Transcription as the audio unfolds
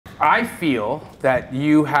I feel that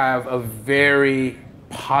you have a very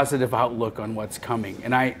positive outlook on what's coming,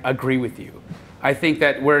 and I agree with you. I think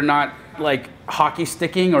that we're not like hockey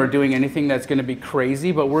sticking or doing anything that's going to be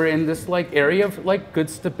crazy, but we're in this like area of like good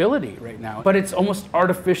stability right now. But it's almost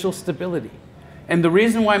artificial stability. And the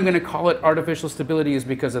reason why I'm going to call it artificial stability is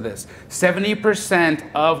because of this.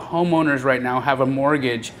 70% of homeowners right now have a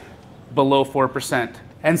mortgage below 4%.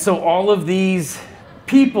 And so all of these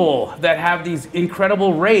people that have these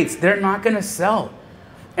incredible rates, they're not going to sell.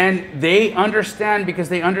 And they understand, because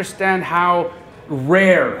they understand how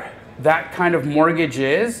rare that kind of mortgage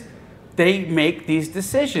is, they make these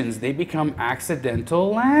decisions. They become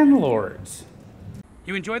accidental landlords.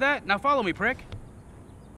 You enjoy that? Now follow me, prick.